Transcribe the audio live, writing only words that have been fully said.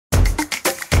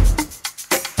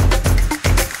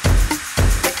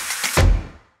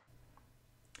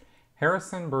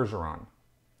Harrison Bergeron.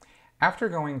 After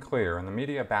going clear in the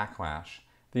media backlash,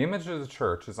 the image of the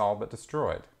church is all but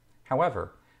destroyed.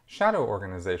 However, shadow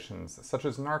organizations such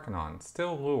as Narconon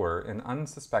still lure an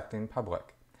unsuspecting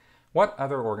public. What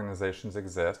other organizations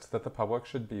exist that the public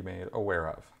should be made aware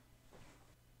of?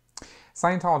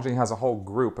 Scientology has a whole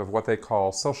group of what they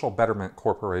call social betterment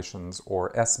corporations,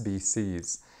 or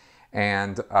SBCs.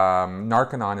 And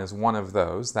Narconon is one of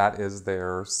those. That is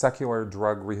their secular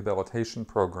drug rehabilitation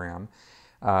program.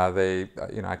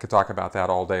 I could talk about that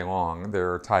all day long.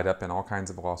 They're tied up in all kinds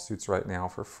of lawsuits right now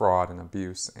for fraud and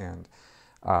abuse, and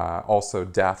also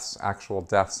deaths. Actual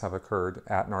deaths have occurred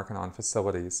at Narconon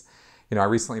facilities. I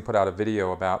recently put out a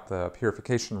video about the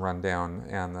purification rundown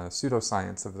and the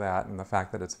pseudoscience of that, and the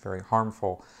fact that it's a very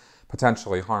harmful,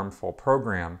 potentially harmful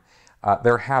program.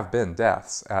 There have been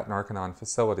deaths at Narconon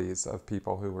facilities of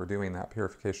people who were doing that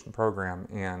purification program,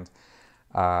 and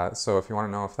so if you want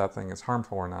to know if that thing is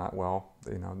harmful or not, well,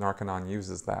 Narconon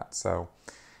uses that. So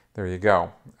there you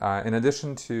go. In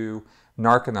addition to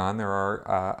Narconon, there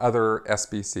are other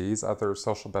SBCs, other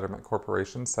social betterment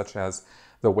corporations, such as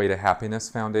the Way to Happiness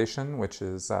Foundation, which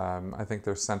is, I think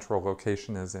their central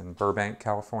location is in Burbank,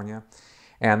 California.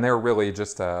 And they're really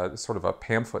just a sort of a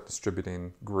pamphlet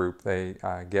distributing group. They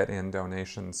get in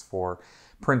donations for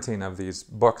printing of these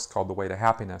books called The Way to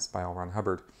Happiness by L. Ron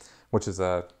Hubbard, which is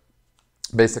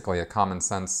basically a common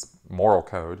sense moral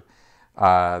code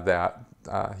that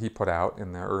he put out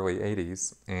in the early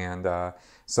 80s. And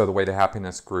so the Way to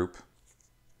Happiness group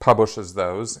publishes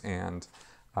those and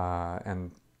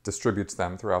distributes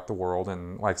them throughout the world,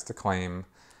 and likes to claim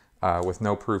with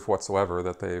no proof whatsoever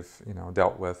that they've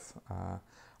dealt with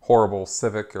horrible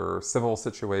civic or civil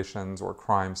situations or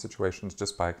crime situations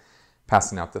just by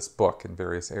passing out this book in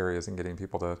various areas and getting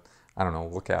people to, I don't know,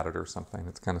 look at it or something.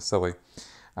 It's kind of silly.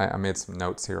 I made some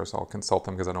notes here, so I'll consult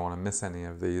them because I don't want to miss any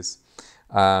of these.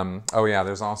 Oh yeah,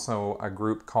 there's also a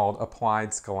group called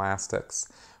Applied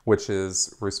Scholastics, which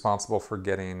is responsible for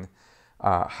getting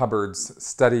Hubbard's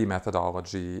study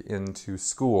methodology into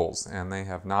schools, and they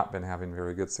have not been having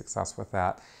very good success with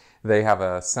that. They have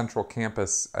a central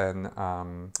campus in,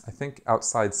 I think,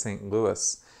 outside St.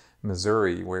 Louis,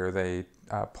 Missouri, where they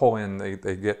pull in,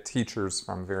 they get teachers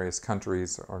from various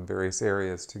countries or in various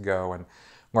areas to go and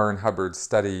learn Hubbard's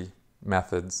study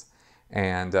methods,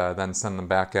 and then send them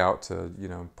back out to,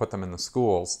 put them in the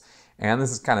schools. And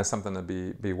this is kind of something to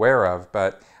be aware of,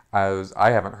 but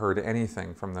I haven't heard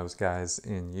anything from those guys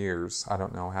in years. I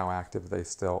don't know how active they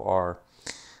still are.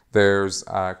 There's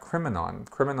Criminon.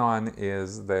 Criminon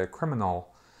is the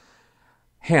criminal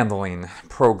handling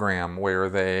program where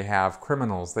they have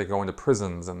criminals. They go into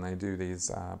prisons and they do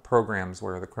these programs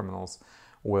where the criminals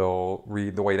will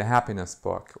read the Way to Happiness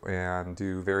book and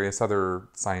do various other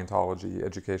Scientology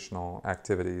educational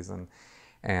activities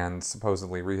and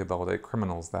supposedly rehabilitate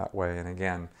criminals that way. And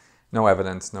again, no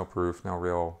evidence, no proof, no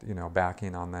real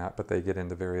backing on that, but they get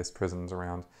into various prisons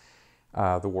around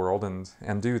the world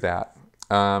and do that.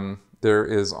 There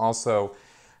is also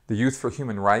the Youth for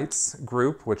Human Rights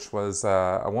group, which was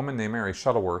a woman named Mary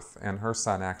Shuttleworth, and her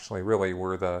son actually really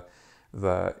were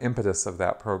the impetus of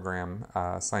that program.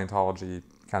 Scientology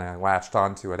kind of latched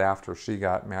onto it after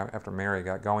Mary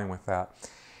got going with that.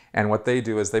 And what they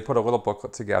do is they put a little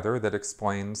booklet together that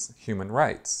explains human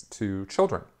rights to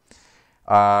children,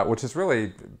 which is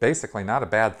really basically not a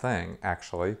bad thing,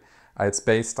 actually. It's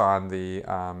based on the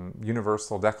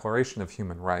Universal Declaration of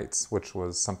Human Rights, which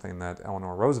was something that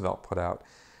Eleanor Roosevelt put out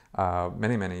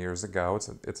many, many years ago.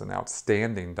 It's an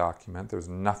outstanding document. There's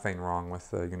nothing wrong with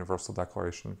the Universal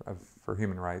Declaration for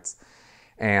Human Rights.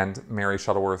 And Mary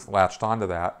Shuttleworth latched onto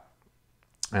that,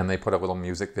 and they put a little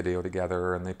music video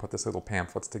together, and they put this little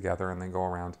pamphlets together, and they go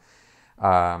around,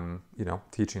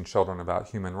 teaching children about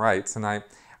human rights. And I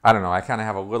don't know, I kind of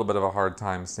have a little bit of a hard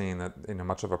time seeing that,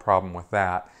 much of a problem with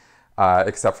that.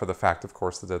 Except for the fact, of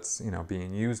course, that it's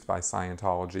being used by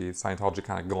Scientology. Scientology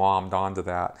kind of glommed onto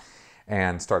that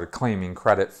and started claiming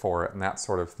credit for it and that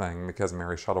sort of thing because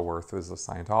Mary Shuttleworth is a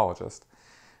Scientologist.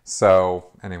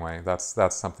 So anyway, that's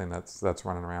something that's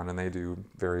running around, and they do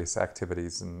various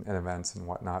activities and events and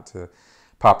whatnot to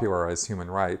popularize human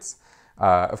rights.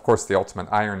 Of course, the ultimate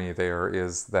irony there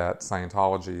is that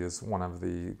Scientology is one of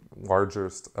the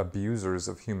largest abusers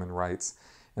of human rights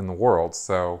in the world.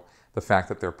 So the fact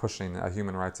that they're pushing a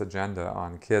human rights agenda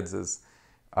on kids is,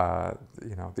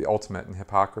 the ultimate in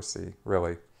hypocrisy,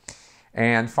 really.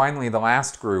 And finally, the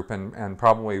last group, and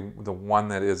probably the one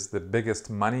that is the biggest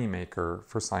money maker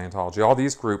for Scientology. All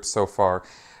these groups so far,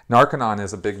 Narconon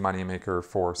is a big money maker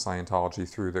for Scientology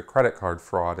through the credit card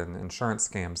fraud and insurance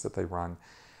scams that they run.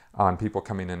 on people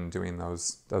coming in and doing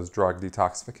those drug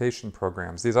detoxification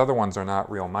programs. These other ones are not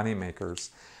real money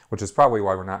makers, which is probably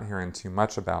why we're not hearing too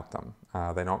much about them.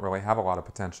 They don't really have a lot of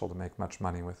potential to make much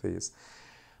money with these.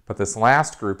 But this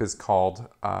last group is called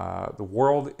the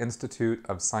World Institute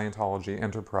of Scientology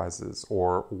Enterprises,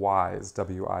 or WISE,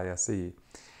 W-I-S-E.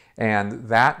 And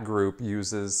that group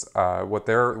uses what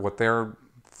their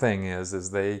thing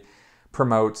is they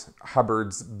promote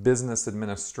Hubbard's business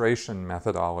administration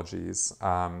methodologies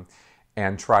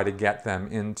and try to get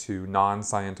them into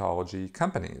non-Scientology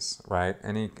companies, right?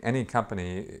 Any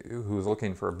company who's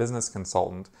looking for a business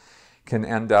consultant can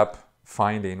end up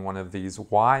finding one of these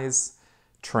WISE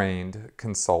trained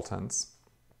consultants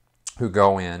who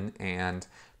go in and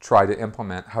try to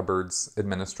implement Hubbard's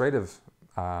administrative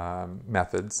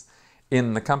methods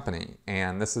in the company.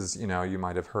 And this is, you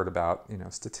might have heard about,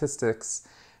 statistics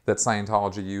that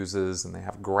Scientology uses, and they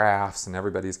have graphs, and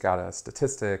everybody's got a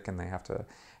statistic, and they have to,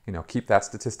 keep that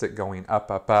statistic going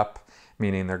up,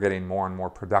 meaning they're getting more and more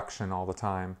production all the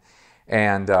time.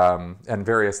 And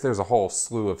there's a whole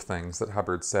slew of things that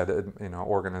Hubbard said,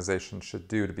 organizations should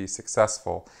do to be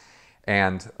successful.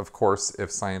 And of course, if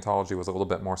Scientology was a little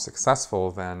bit more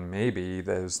successful, then maybe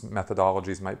those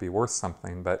methodologies might be worth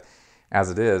something. But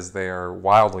as it is, they are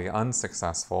wildly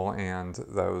unsuccessful, and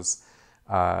those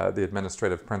the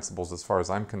administrative principles, as far as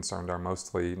I'm concerned, are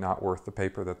mostly not worth the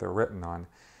paper that they're written on.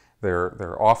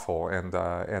 They're awful, and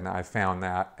I found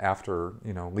that after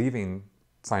leaving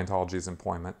Scientology's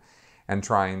employment and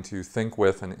trying to think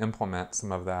with and implement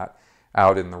some of that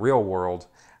out in the real world,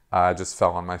 just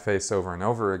fell on my face over and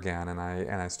over again, and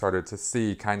I started to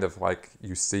see, kind of like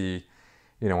you see,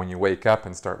 when you wake up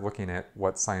and start looking at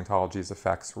what Scientology's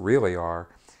effects really are,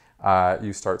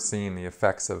 you start seeing the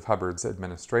effects of Hubbard's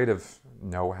administrative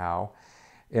know-how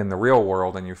in the real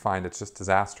world, and you find it's just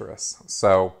disastrous.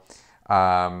 So,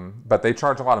 but they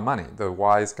charge a lot of money. The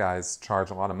WISE guys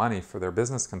charge a lot of money for their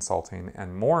business consulting,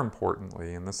 and more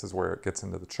importantly, and this is where it gets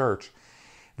into the church,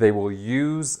 they will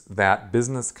use that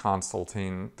business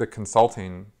consulting, the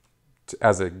consulting,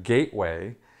 as a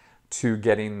gateway to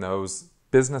getting those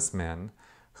businessmen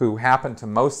who happen to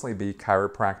mostly be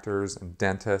chiropractors and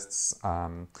dentists.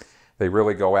 They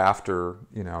really go after,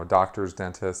 doctors,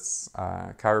 dentists,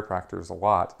 chiropractors a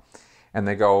lot. And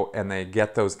they go and they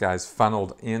get those guys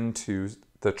funneled into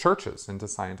the churches, into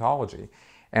Scientology.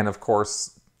 And of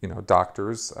course,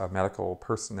 doctors, medical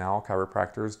personnel,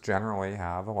 chiropractors generally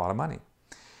have a lot of money.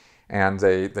 And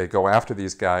they go after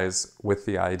these guys with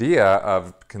the idea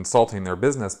of consulting their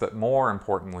business, but more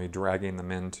importantly, dragging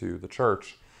them into the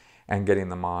church and getting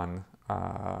them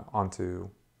onto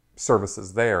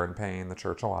services there and paying the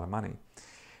church a lot of money.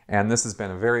 And this has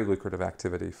been a very lucrative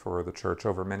activity for the church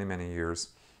over many, many years.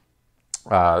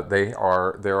 There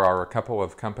are a couple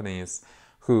of companies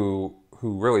who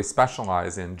really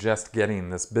specialize in just getting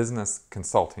this business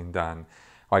consulting done.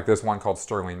 Like there's one called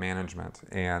Sterling Management,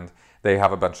 and they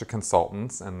have a bunch of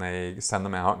consultants, and they send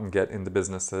them out and get into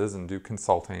businesses and do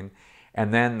consulting,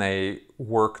 and then they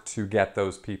work to get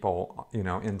those people,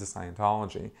 into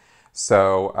Scientology.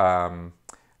 So,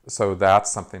 so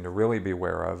that's something to really be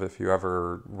aware of if you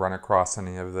ever run across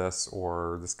any of this,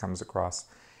 or this comes across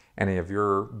any of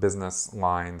your business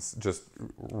lines. Just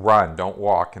run, don't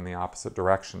walk in the opposite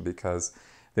direction, because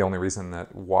the only reason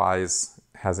that WISE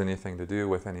has anything to do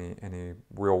with any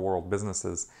real world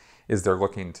businesses is they're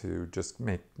looking to just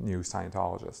make new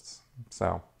Scientologists.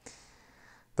 So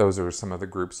those are some of the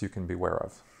groups you can beware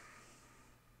of.